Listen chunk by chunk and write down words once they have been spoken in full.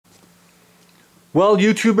Well,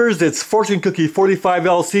 YouTubers, it's Fortune Cookie 45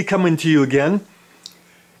 LC coming to you again.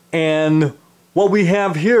 And what we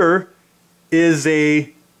have here is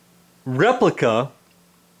a replica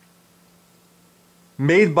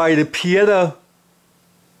made by the Pieta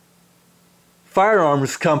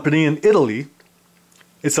firearms company in Italy.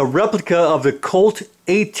 It's a replica of the Colt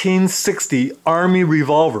 1860 Army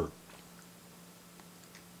revolver.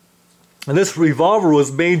 And this revolver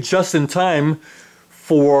was made just in time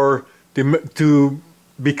to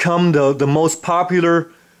become the most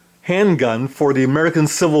popular handgun for the American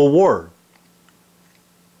Civil War.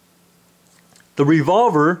 The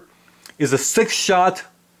revolver is a 6-shot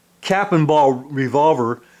cap and ball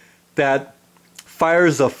revolver that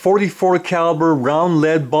fires a .44 caliber round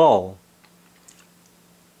lead ball.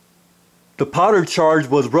 The powder charge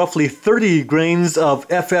was roughly 30 grains of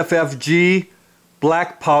FFFG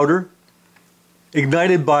black powder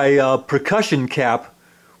ignited by a percussion cap,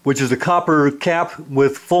 which is a copper cap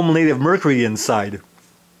with fulminate of mercury inside.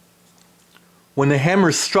 When the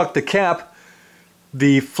hammer struck the cap,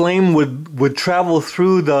 the flame would travel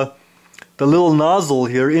through the little nozzle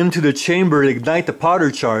here into the chamber to ignite the powder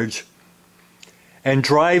charge and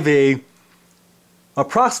drive a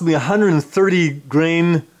approximately 130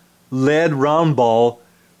 grain lead round ball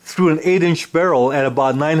through an 8-inch barrel at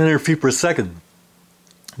about 900 feet per second,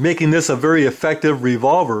 making this a very effective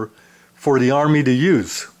revolver for the Army to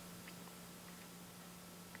use.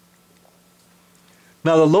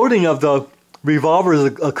 Now, the loading of the revolver is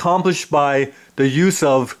accomplished by the use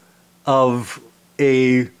of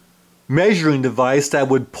a measuring device that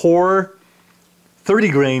would pour 30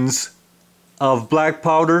 grains of black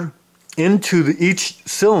powder into each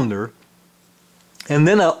cylinder, and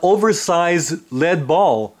then an oversized lead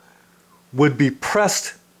ball would be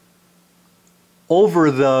pressed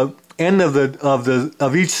over the end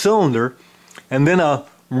of each cylinder, and then a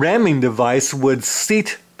ramming device would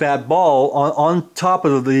seat that ball on top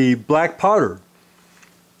of the black powder.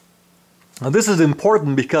 Now, this is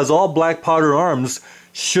important because all black powder arms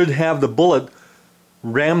should have the bullet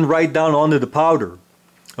rammed right down onto the powder.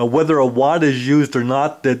 Whether a wad is used or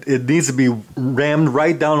not, that it needs to be rammed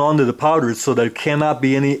right down onto the powder so there cannot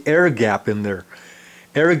be any air gap in there.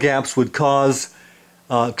 Air gaps would cause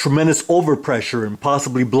tremendous overpressure and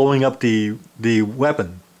possibly blowing up the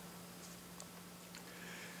weapon.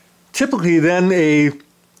 Typically then a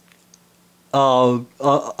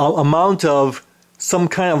amount of some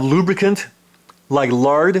kind of lubricant like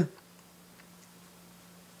lard.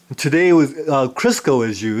 Today Crisco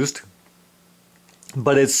is used,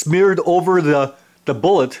 but it's smeared over the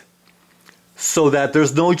bullet so that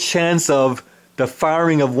there's no chance of the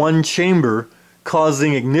firing of one chamber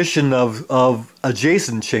causing ignition of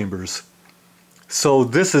adjacent chambers. So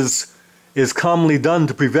this is commonly done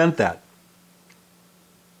to prevent that.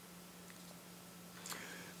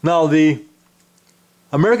 Now, the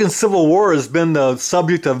American Civil War has been the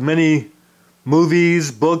subject of many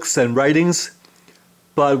movies, books, and writings,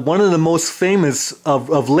 but one of the most famous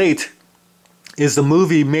of late is the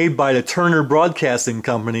movie made by the Turner Broadcasting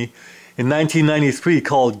Company in 1993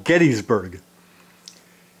 called Gettysburg.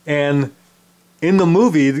 And in the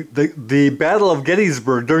movie, the Battle of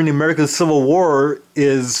Gettysburg during the American Civil War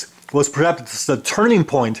was perhaps the turning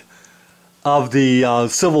point of the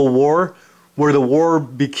Civil War, where the war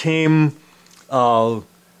became the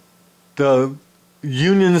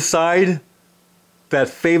Union side that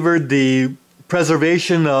favored the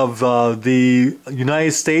preservation of the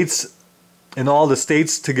United States and all the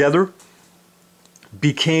states together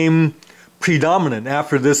became predominant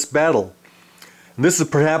after this battle. And this is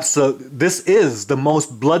perhaps this is the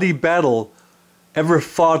most bloody battle ever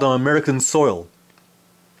fought on American soil.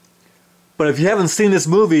 But if you haven't seen this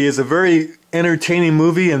movie, it's a very entertaining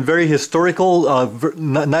movie and very historical,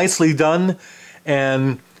 nicely done,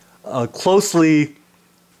 and closely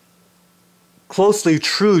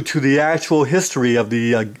true to the actual history of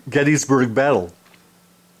the Gettysburg battle.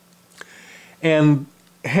 And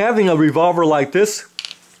having a revolver like this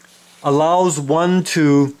allows one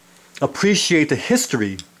to appreciate the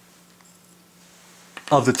history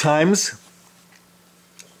of the times.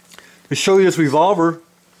 To show you this revolver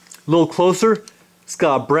a little closer, it's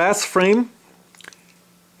got a brass frame,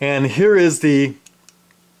 and here is the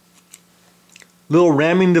little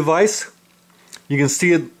ramming device. You can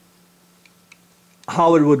see it,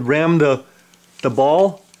 how it would ram the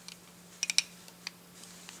ball.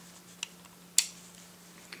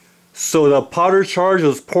 So the powder charge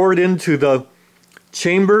was poured into the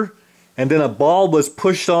chamber, and then a ball was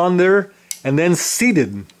pushed on there and then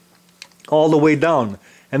seated all the way down.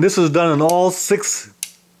 And this was done in all six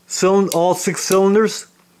cylinders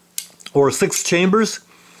or 6 chambers.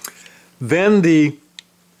 Then the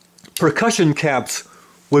percussion caps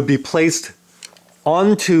would be placed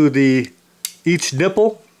onto each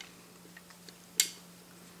nipple,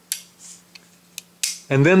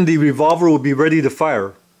 and then the revolver will be ready to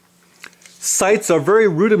fire. Sights are very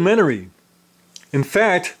rudimentary. In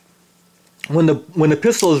fact, when the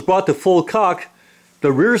pistol is brought to full cock,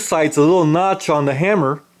 the rear sight's a little notch on the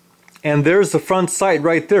hammer, and there's the front sight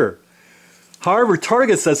right there. However,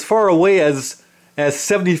 targets as far away as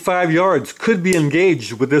 75 yards could be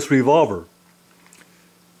engaged with this revolver.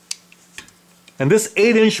 And this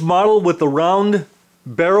 8-inch model with the round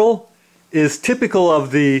barrel is typical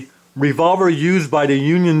of the revolver used by the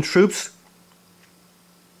Union troops.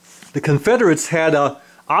 The Confederates had an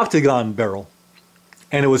octagon barrel,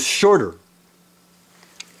 and it was shorter.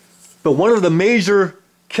 But one of the major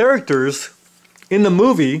characters in the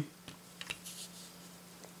movie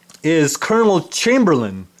is Colonel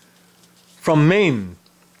Chamberlain from Maine.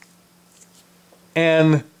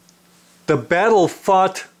 And the battle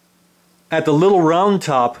fought at the Little Round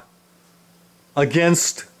Top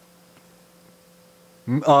against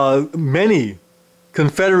many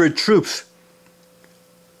Confederate troops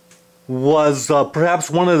was perhaps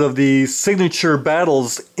one of the signature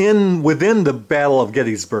battles within the Battle of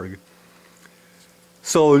Gettysburg.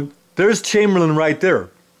 So there's Chamberlain right there.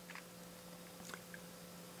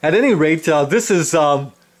 At any rate, this is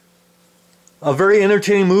a very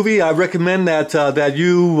entertaining movie. I recommend that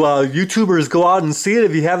you YouTubers go out and see it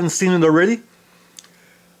if you haven't seen it already.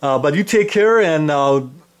 But you take care, and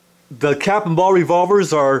the cap and ball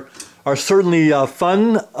revolvers are certainly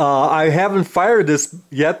fun. I haven't fired this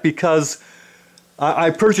yet because I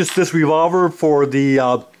purchased this revolver for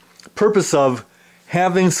the purpose of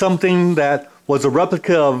having something that was a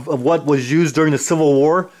replica of what was used during the Civil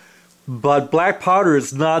War. But black powder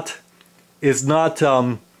is not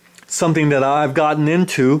something that I've gotten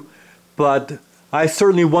into, but I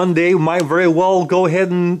certainly one day might very well go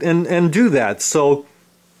ahead and do that. So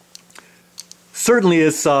certainly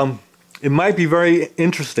it might be very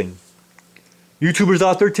interesting. YouTubers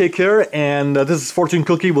out there, take care, and this is Fortune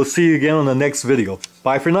Cookie. We'll see you again on the next video.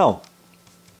 Bye for now.